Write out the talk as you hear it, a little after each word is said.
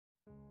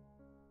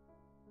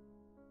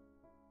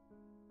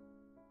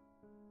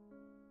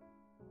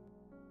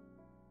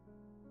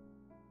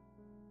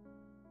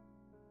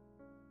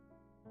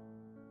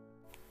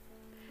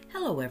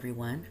Hello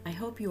everyone, I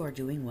hope you are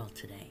doing well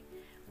today.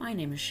 My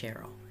name is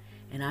Cheryl,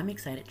 and I'm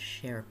excited to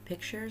share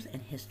pictures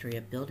and history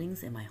of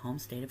buildings in my home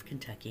state of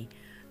Kentucky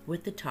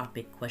with the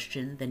topic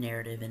Question the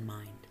Narrative in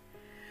mind.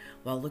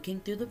 While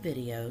looking through the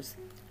videos,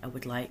 I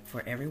would like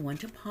for everyone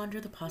to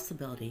ponder the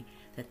possibility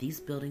that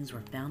these buildings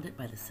were founded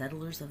by the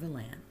settlers of the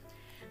land,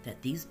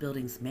 that these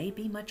buildings may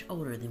be much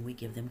older than we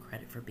give them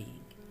credit for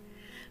being.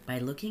 By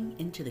looking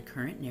into the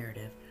current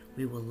narrative,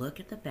 we will look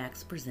at the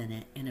facts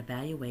presented and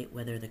evaluate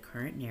whether the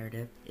current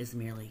narrative is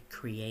merely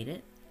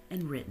created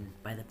and written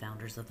by the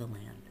founders of the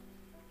land.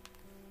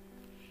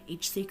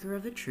 Each seeker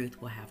of the truth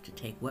will have to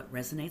take what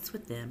resonates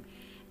with them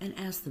and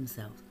ask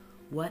themselves,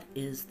 what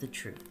is the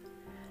truth?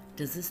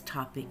 Does this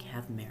topic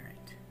have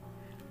merit?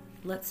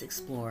 Let's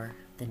explore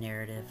the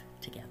narrative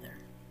together.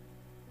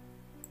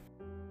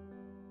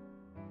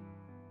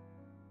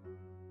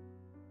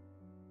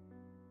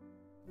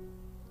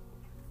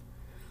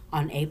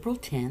 On April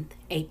 10,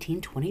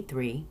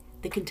 1823,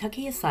 the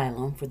Kentucky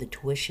Asylum for the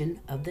Tuition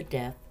of the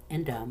Deaf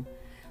and Dumb,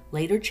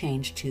 later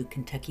changed to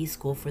Kentucky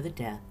School for the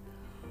Deaf,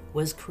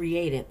 was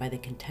created by the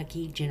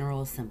Kentucky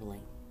General Assembly.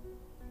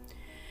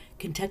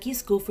 Kentucky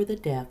School for the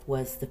Deaf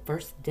was the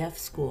first deaf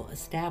school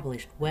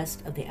established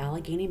west of the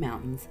Allegheny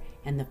Mountains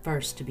and the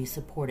first to be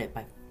supported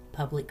by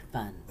public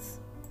funds.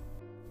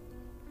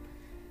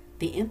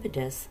 The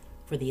impetus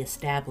for the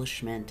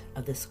establishment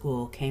of the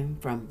school came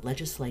from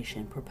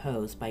legislation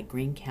proposed by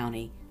Greene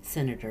County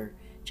Senator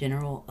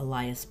General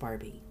Elias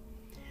Barbee,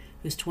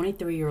 whose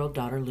 23-year-old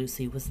daughter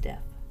Lucy was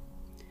deaf.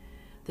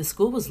 The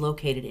school was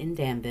located in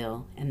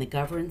Danville, and the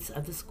governance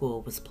of the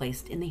school was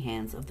placed in the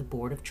hands of the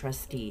Board of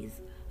Trustees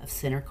of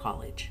Center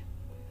College.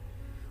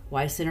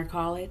 Why Center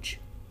College?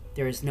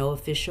 There is no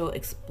official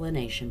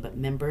explanation, but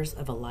members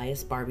of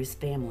Elias Barbee's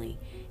family,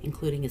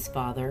 including his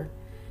father,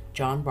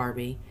 John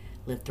Barbee,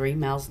 lived 3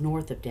 miles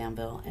north of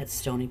Danville at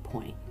Stony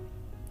Point.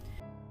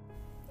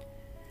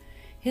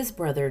 His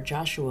brother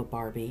Joshua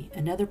Barbee,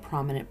 another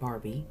prominent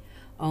Barbee,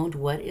 owned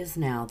what is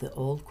now the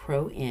Old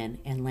Crow Inn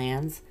and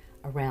lands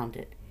around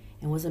it,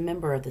 and was a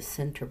member of the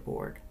Center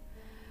Board.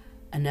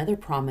 Another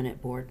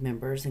prominent board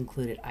members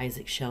included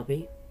Isaac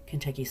Shelby,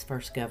 Kentucky's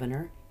first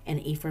governor, and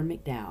Ephraim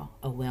McDowell,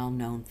 a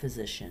well-known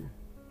physician.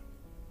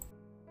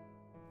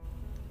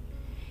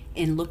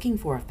 In looking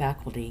for a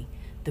faculty,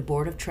 the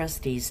Board of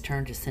Trustees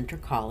turned to Center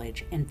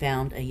College and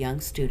found a young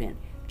student,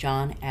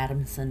 John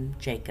Adamson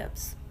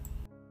Jacobs.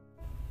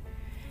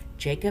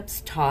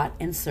 Jacobs taught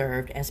and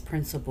served as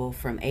principal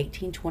from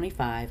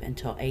 1825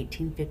 until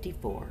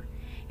 1854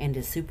 and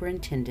as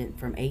superintendent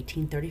from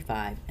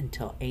 1835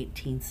 until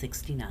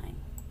 1869.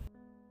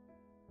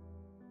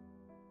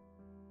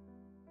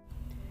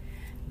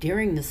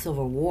 During the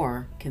Civil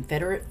War,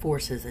 Confederate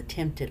forces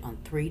attempted on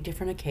 3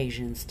 different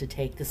occasions to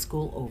take the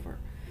school over,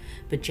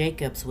 but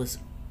Jacobs was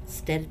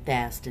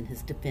steadfast in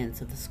his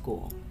defense of the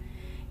school,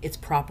 its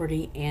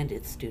property, and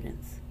its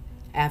students.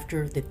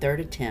 After the 3rd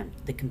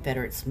attempt, the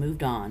Confederates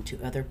moved on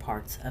to other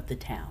parts of the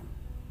town.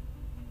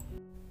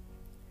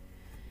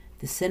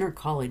 The Center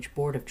College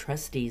Board of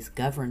Trustees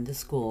governed the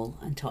school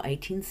until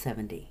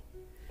 1870.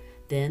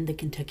 Then the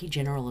Kentucky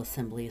General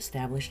Assembly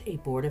established a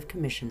Board of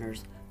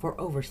Commissioners for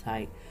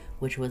oversight,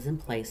 which was in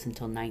place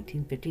until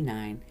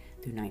 1959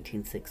 through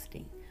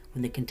 1960,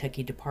 when the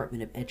Kentucky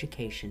Department of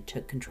Education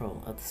took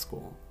control of the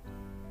school.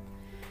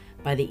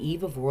 By the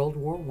eve of World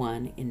War I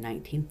in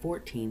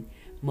 1914,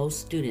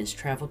 most students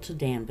traveled to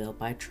Danville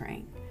by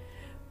train.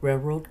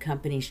 Railroad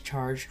companies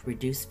charged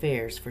reduced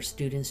fares for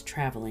students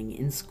traveling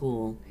in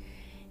school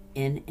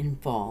in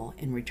fall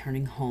and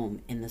returning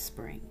home in the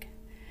spring.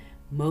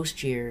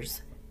 Most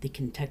years, the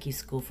Kentucky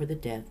School for the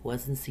Deaf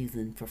was in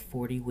season for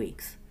 40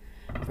 weeks,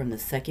 from the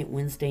second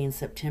Wednesday in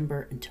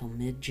September until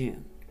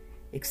mid-June.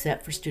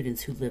 Except for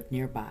students who lived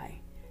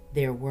nearby,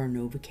 there were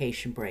no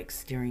vacation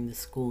breaks during the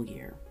school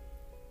year.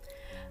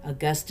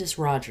 Augustus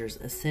Rogers,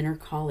 a Center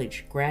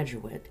College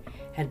graduate,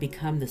 had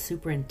become the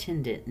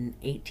superintendent in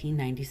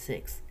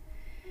 1896.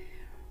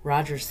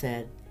 Rogers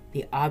said,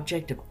 "The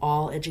object of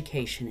all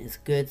education is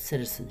good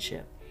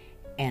citizenship,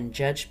 and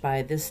judged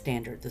by this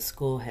standard, the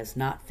school has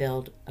not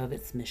failed of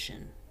its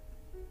mission."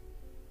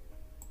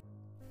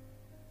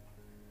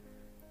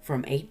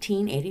 From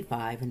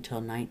 1885 until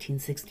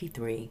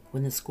 1963,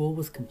 when the school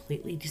was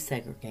completely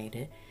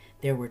desegregated,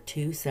 there were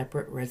 2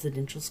 separate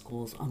residential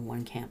schools on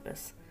one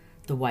campus,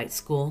 the white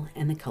school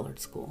and the colored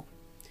school.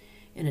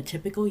 In a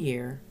typical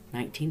year,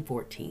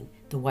 1914,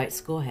 the white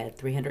school had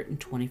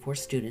 324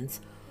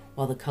 students,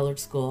 while the colored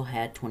school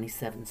had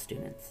 27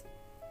 students.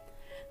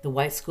 The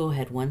white school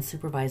had 1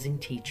 supervising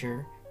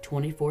teacher,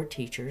 24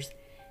 teachers,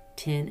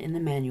 10 in the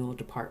manual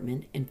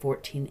department, and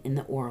 14 in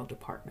the oral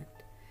department.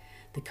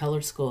 The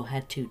colored school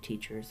had 2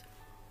 teachers.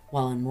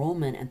 While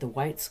enrollment at the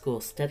white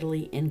school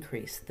steadily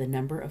increased, the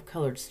number of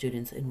colored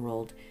students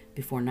enrolled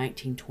before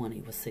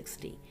 1920 was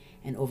 60,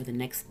 and over the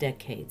next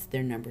decades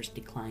their numbers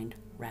declined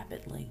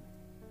rapidly.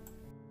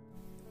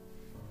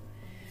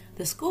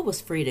 The school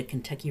was free to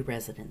Kentucky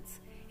residents.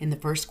 In the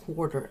first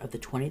quarter of the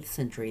 20th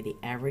century, the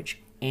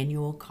average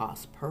annual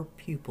cost per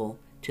pupil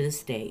to the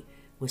state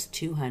was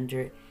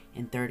 $200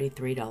 and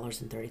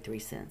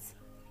 $33.33.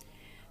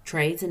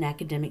 Trades and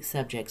academic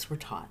subjects were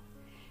taught.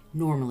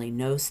 Normally,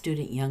 no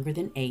student younger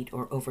than 8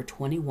 or over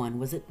 21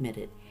 was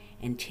admitted,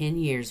 and 10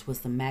 years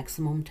was the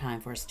maximum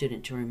time for a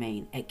student to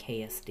remain at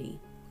KSD.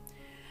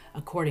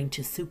 According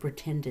to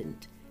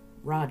Superintendent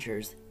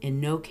Rogers, in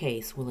no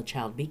case will a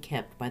child be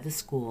kept by the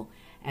school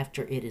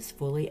after it is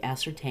fully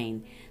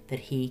ascertained that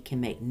he can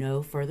make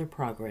no further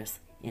progress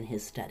in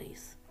his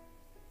studies.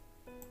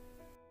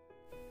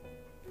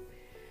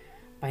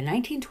 By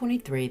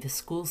 1923, the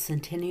school's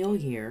centennial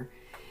year,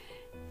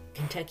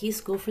 Kentucky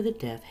School for the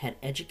Deaf had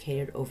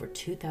educated over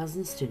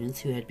 2,000 students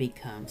who had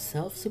become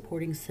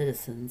self-supporting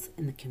citizens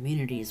in the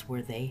communities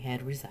where they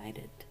had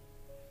resided.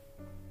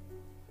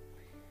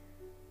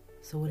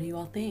 So what do you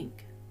all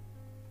think?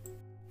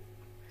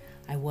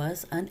 I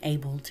was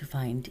unable to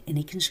find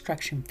any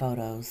construction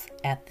photos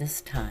at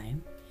this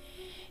time.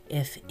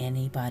 If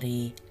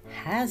anybody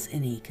has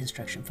any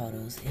construction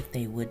photos, if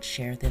they would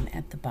share them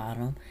at the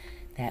bottom,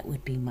 that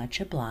would be much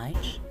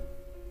obliged.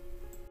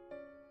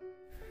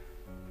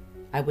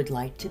 I would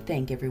like to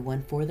thank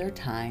everyone for their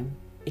time.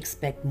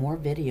 Expect more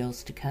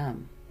videos to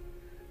come.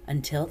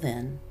 Until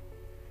then,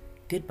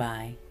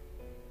 goodbye,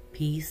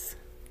 peace,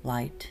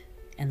 light,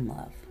 and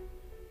love.